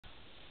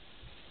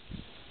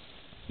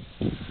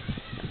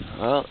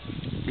Well,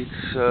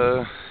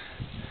 it's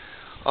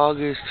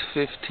August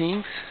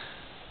 15th,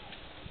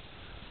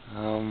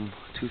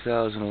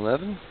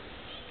 2011,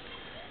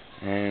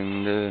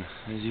 and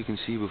as you can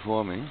see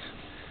before me,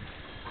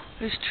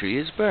 this tree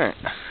is burnt.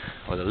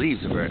 Well, the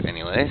leaves are burnt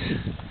anyways.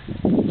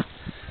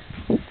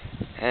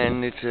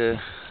 And it's a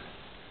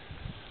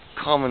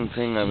common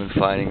thing I've been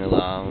finding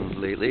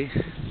around lately,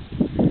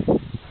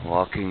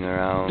 walking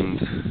around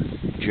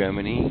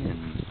Germany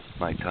and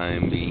my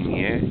time being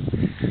here.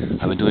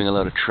 I've been doing a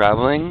lot of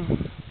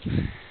traveling,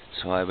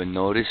 so I've been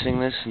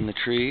noticing this in the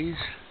trees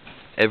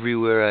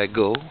everywhere I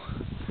go.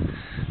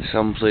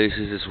 Some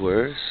places it's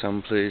worse,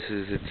 some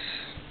places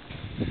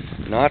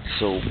it's not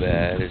so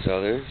bad as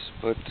others,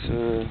 but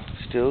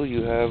still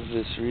you have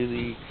this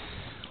really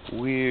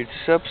weird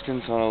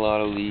substance on a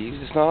lot of leaves.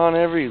 It's not on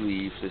every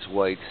leaf, this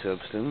white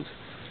substance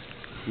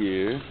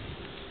here.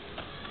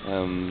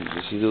 You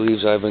see the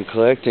leaves I've been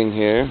collecting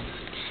here.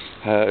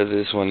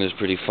 This one is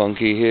pretty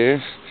funky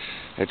here.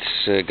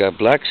 It's got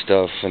black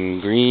stuff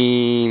and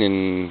green,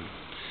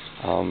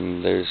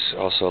 and there's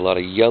also a lot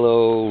of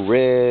yellow,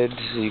 red,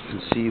 you can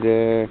see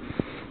there.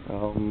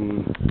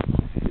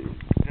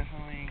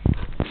 Definitely,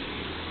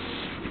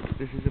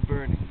 this is a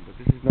burning, but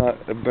this is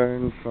not a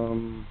burn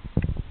from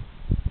the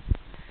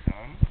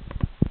sun.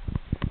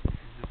 This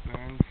is a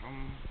burn from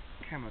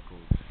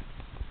chemicals.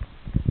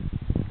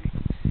 You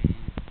can see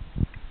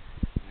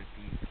that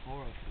the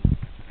chlorophyll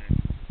has been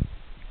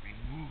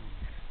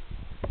removed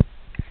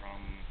from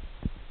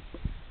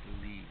the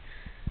leaves.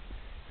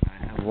 And I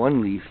have one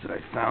leaf that I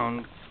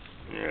found.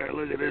 Yeah,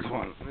 look at this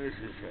one. This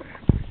is heavy.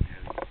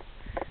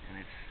 And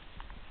it's,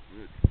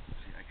 look,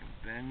 see, I can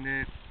bend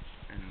it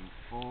and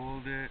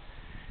fold it,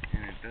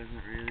 and it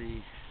doesn't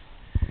really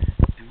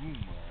do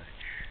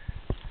much.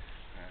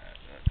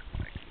 Look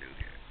what I can do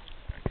here.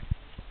 I can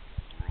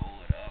roll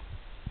it up,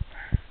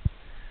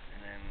 and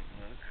then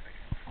look, I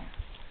can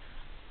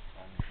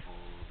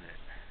unfold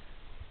it,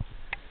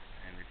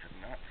 and it's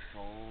not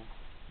so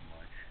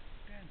much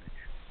damage.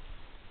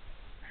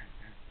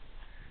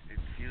 It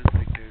feels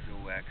like there's a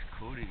wax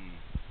coating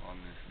on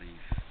this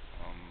leaf.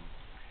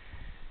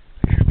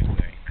 I should be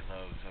wearing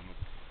gloves. I'm a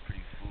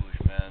pretty foolish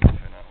man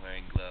for not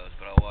wearing gloves,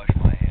 but I'll wash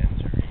my hands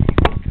really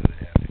good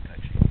after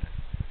touching this.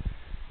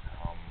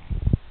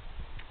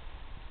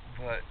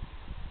 But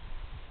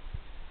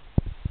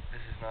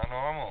this is not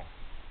normal,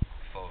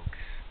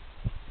 folks.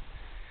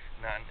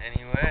 Not in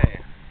any way.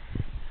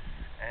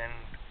 And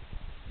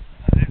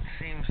it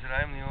seems that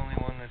I'm the only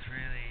one that's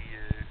really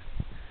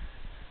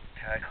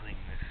tackling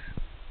this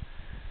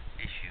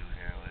issue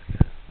here with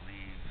the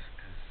leaves,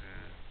 because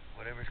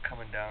whatever's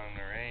coming down in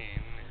the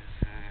rain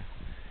is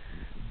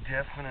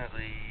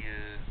definitely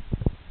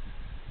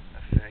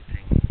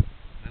affecting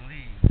the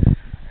leaves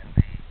and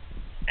the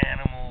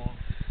animals,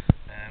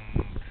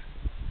 and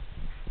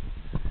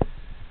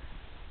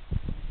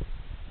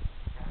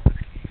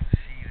you can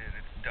see that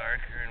it's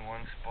darker in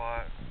one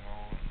spot,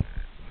 and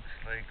it looks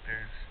like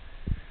there's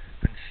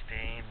been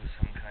stained with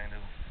some kind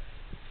of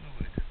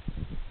fluid,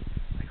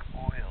 like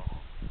oil.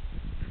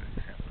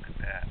 Look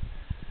at that.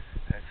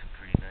 That's a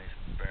pretty nice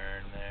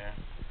burn there.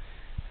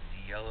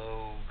 The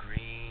yellow,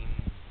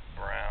 green,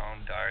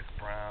 brown, dark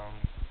brown.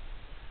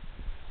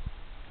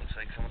 Looks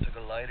like someone took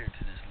a lighter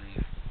to this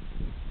leaf.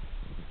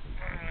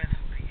 There's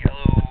the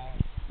yellow.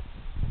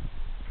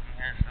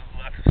 There's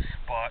lots of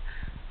spots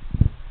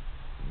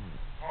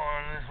on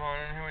this one.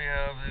 And here we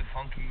have the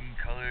funky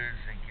colors,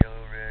 like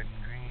yellow, red,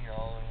 and green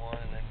all in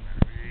one. And then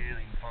the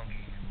really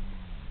funky,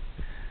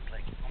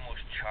 like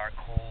almost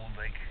charcoal,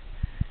 like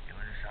it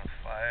was just on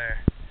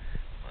fire.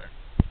 But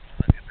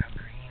look at how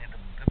green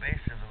the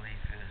base of the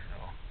leaf is,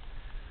 though.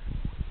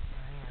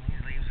 And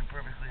these leaves are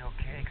perfectly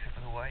okay, except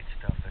for the white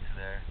stuff that's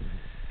there.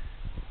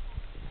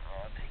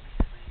 I'll take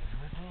these leaves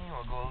with me.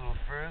 We'll go a little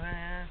further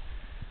here.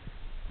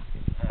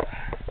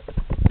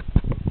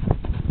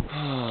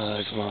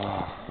 There's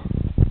more.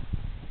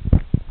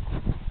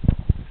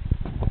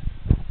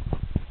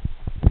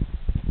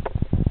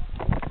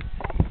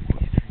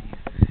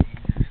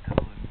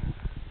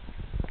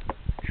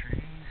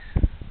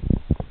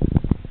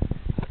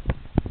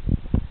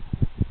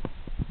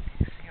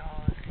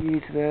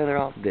 Seeds there, they're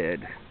all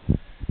dead.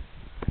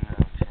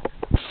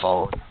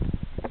 Fallen.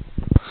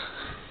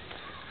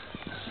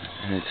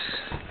 And it's,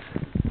 as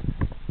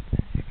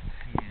you can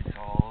see, it's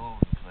all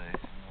over the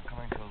place. And we're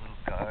coming to a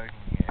little garden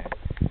here,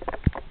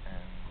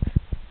 and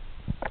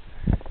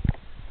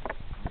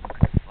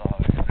look at the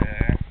flowers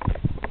there.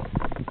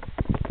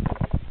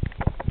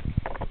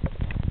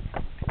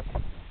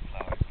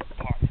 Flowers, the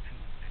pots too.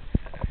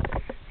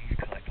 These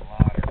collect a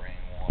lot of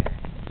rainwater.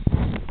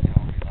 They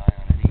don't rely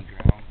on any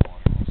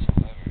groundwater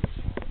whatsoever.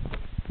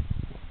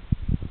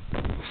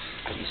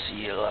 So you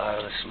see a lot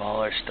of the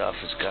smaller stuff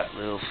has got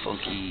little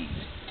funky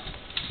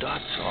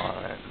dots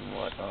on it and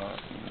whatnot.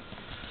 And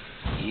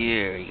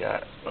here you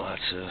got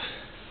lots of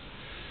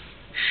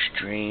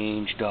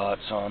strange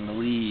dots on the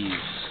leaves.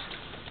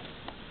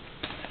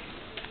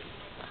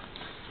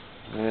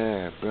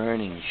 There,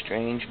 burning,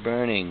 strange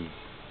burning,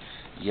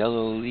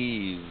 yellow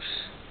leaves.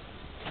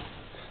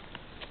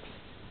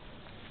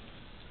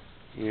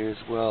 here as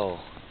well.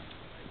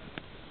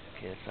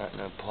 Okay, it's not in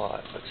a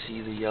pot, but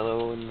see the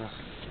yellow and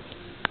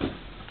the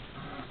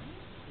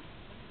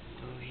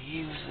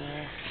leaves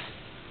there?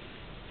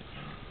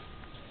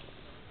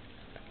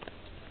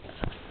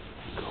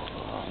 Go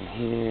along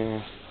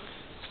here.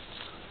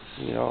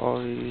 See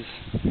all these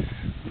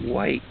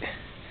white. I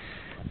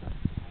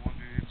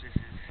wonder if this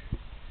is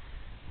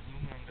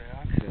aluminum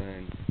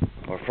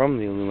dioxide, or from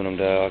the aluminum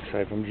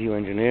dioxide from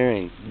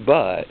geoengineering.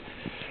 But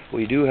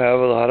we do have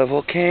a lot of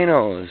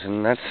volcanoes,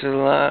 and that's a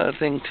lot of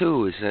thing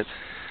too, is that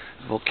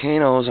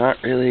volcanoes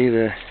aren't really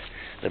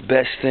the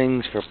best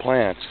things for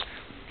plants.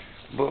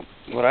 But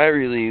what I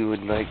really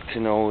would like to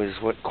know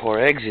is what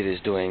Corexit is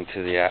doing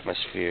to the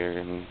atmosphere,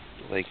 and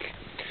like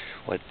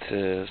what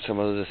some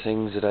of the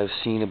things that I've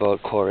seen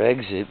about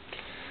Corexit,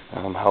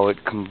 how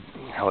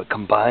it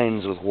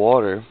combines with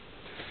water.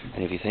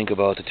 And if you think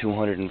about the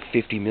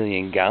 250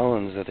 million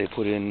gallons that they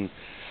put in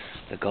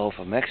the Gulf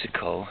of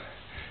Mexico,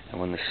 and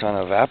when the sun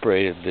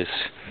evaporated this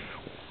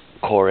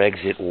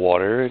Corexit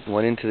water, it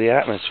went into the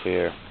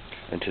atmosphere,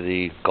 into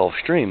the Gulf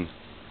Stream.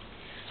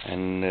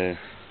 And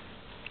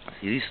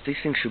these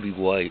things should be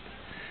white,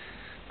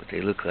 but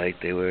they look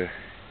like they were,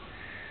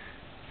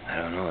 I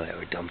don't know, they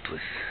were dumped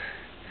with,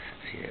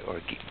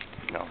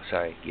 no,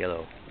 sorry,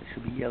 yellow. It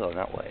should be yellow,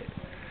 not white.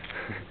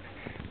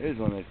 There's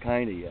one that's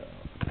kind of yellow.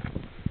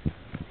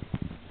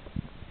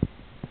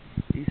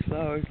 These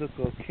flowers look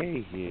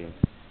okay here.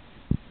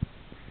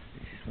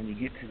 It's just when you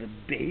get to the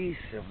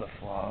base of the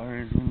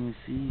flowers, when you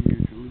see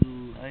it's a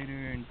little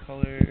lighter in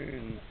color,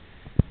 and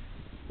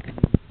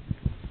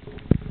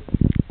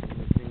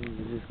things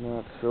are just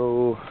not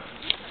so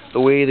the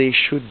way they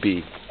should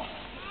be.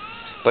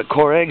 But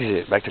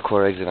Corexit, back to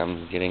Corexit,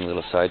 I'm getting a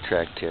little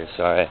sidetracked here,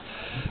 sorry.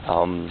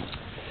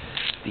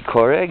 The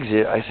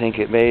Corexit, I think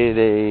it made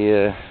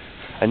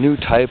a new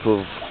type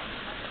of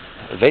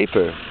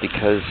vapor,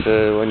 because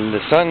when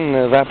the sun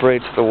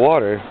evaporates the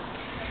water,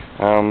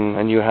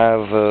 and you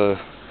have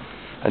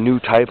a new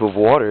type of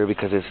water,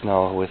 because it's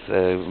now with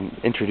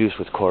introduced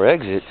with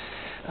Corexit,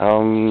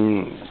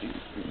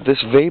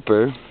 this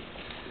vapor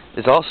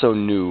is also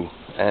new,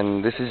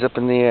 and this is up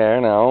in the air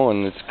now,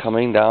 and it's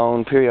coming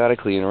down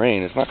periodically in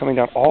rain. It's not coming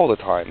down all the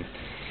time.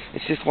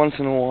 It's just once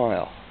in a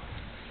while.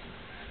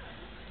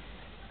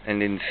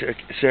 And in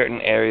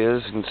certain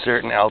areas and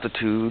certain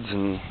altitudes,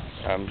 and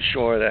I'm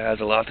sure that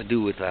has a lot to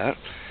do with that.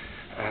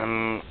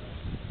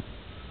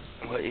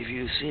 But if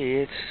you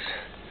see,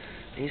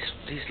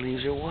 these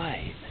leaves are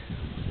white.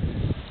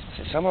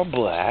 So some are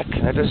black.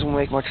 That doesn't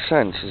make much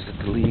sense. Is that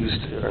the leaves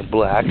are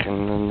black,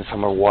 and then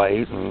some are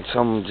white, and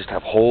some just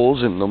have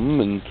holes in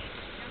them.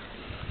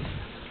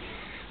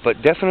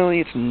 But definitely,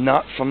 it's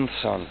not from the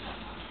sun.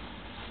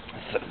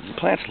 The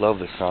plants love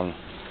the sun.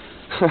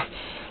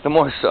 The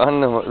more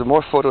sun, the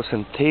more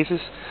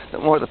photosynthesis, the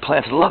more the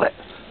plants love it.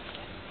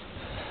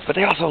 But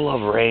they also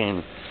love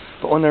rain.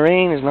 But when the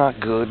rain is not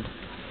good,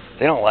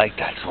 they don't like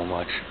that so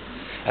much.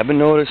 I've been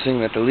noticing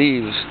that the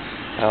leaves,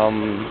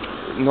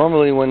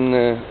 normally when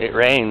it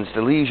rains,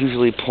 the leaves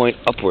usually point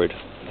upward,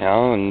 you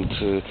know, and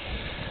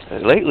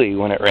lately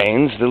when it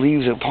rains, the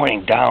leaves are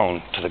pointing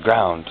down to the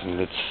ground, and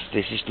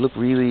they just look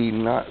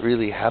not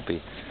really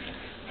happy.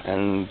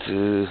 And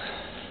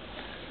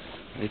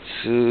it's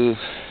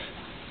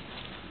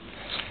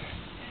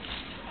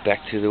back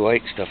to the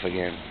white stuff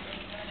again.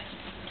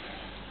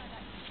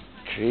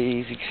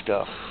 Crazy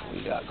stuff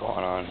we got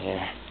going on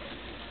here.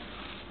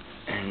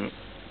 And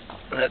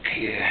look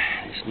here,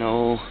 there's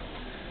no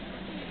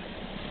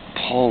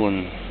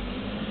pollen.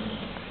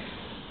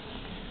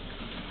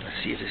 Let's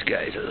see if this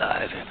guy's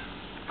alive.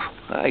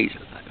 Ah, he's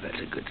alive,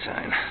 that's a good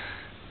sign.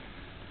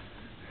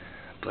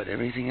 But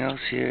everything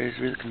else here is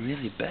looking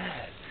really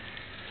bad.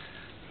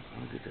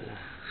 Look at the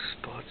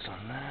spots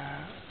on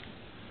that.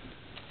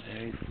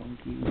 Very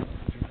funky.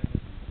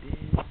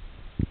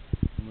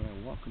 And when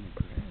I walk in the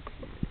grass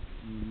here,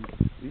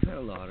 we've had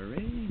a lot of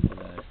rain the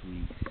last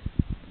week.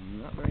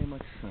 Not very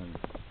much sun.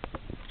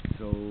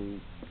 So,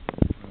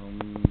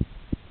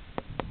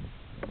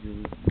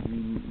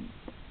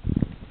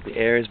 the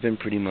air has been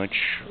pretty much,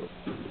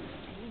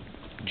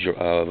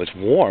 it's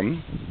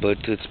warm, but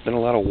it's been a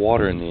lot of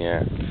water in the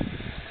air.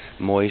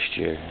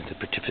 Moisture, the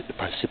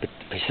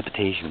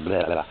precipitation,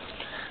 blah, blah, blah.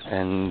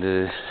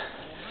 And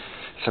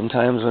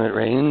sometimes when it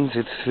rains,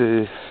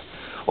 it's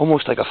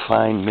almost like a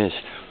fine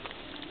mist.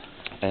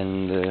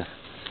 And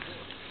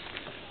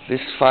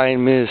this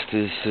fine mist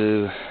is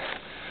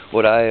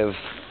what I have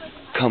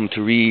come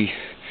to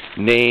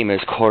rename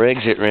as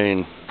Corexit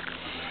rain.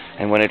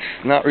 And when it's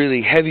not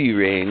really heavy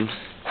rain,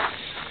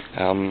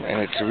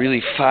 and it's a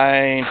really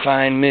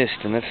fine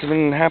mist, and that's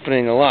been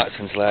happening a lot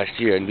since last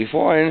year. And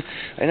before,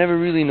 I never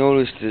really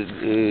noticed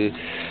it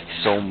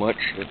so much,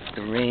 that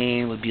the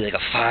rain would be like a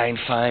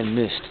fine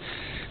mist.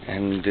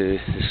 And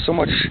there's so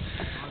much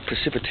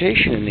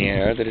precipitation in the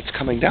air that it's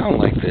coming down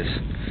like this.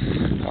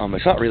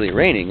 It's not really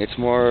raining, it's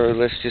more or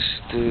less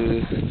just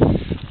the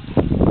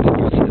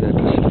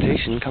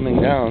precipitation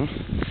coming down,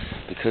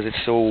 because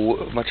it's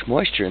so much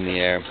moisture in the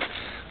air.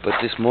 But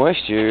this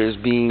moisture is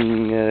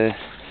being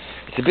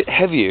it's a bit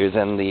heavier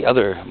than the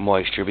other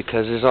moisture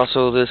because there's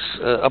also this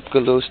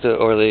upgelost,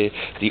 or the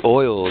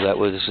oil that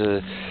was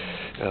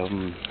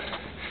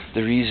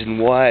the reason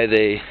why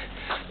they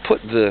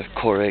put the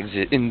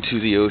Corexit into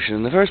the ocean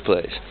in the first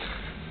place.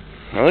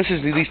 Now this is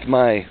at least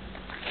my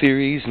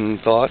theories and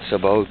thoughts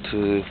about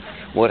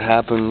what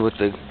happened with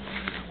the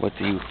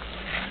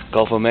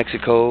Gulf of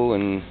Mexico,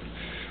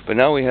 but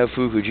now we have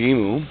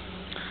Fukushima,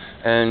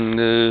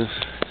 and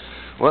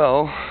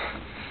well,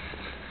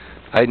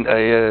 I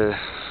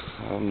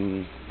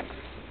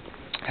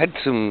had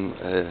some.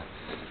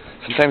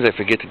 Sometimes I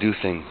forget to do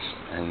things,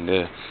 and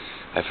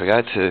I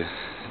forgot to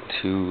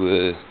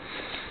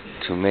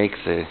make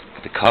the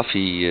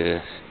coffee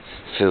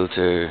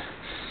filter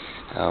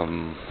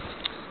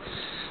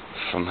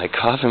from my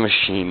coffee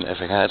machine. I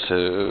forgot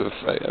to,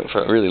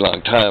 for a really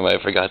long time, I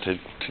forgot to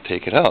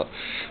take it out.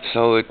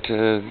 So it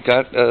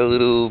got a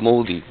little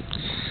moldy.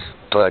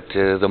 But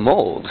the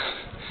mold,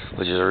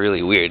 which is a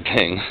really weird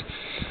thing,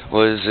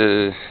 was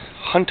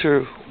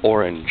hunter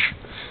orange.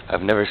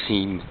 I've never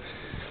seen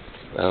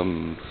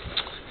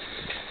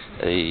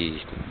a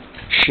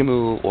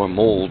shimu or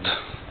mold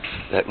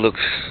that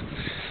looks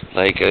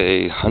like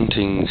a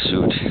hunting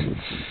suit,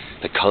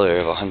 the color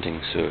of a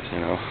hunting suit, you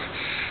know.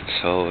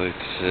 So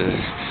it's,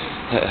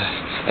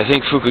 I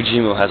think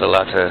Fukushima has a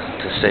lot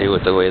to say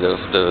with the way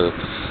the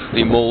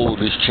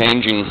mold is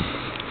changing.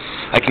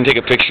 I can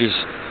take pictures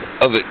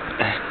of it.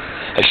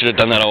 I should have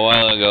done that a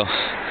while ago.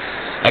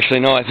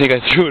 Actually, no, I think I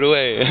threw it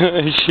away.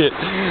 Shit.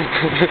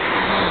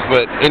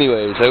 But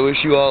anyways, I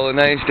wish you all a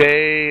nice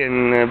day,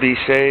 and be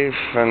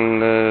safe,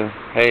 and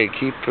hey,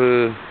 keep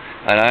an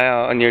eye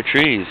out on your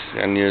trees,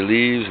 and your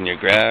leaves, and your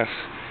grass,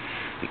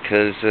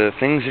 because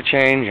things are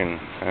changing,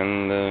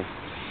 and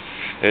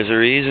there's a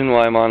reason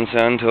why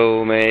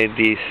Monsanto made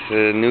this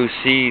new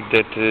seed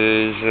that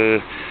is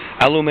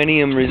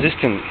aluminium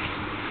resistant,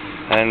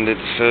 and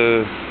it's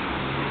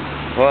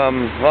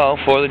well,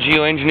 for the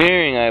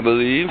geoengineering, I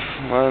believe,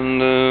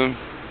 and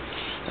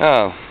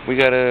we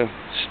gotta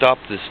stop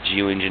this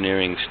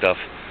geoengineering stuff,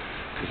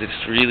 because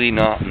it's really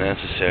not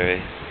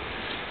necessary.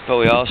 But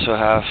we also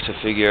have to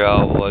figure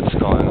out what's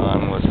going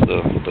on with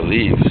the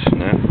leaves, you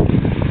know?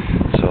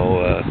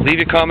 So leave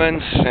your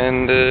comments,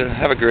 and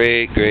have a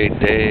great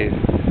day,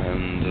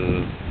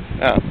 and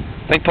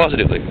think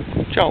positively.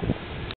 Ciao.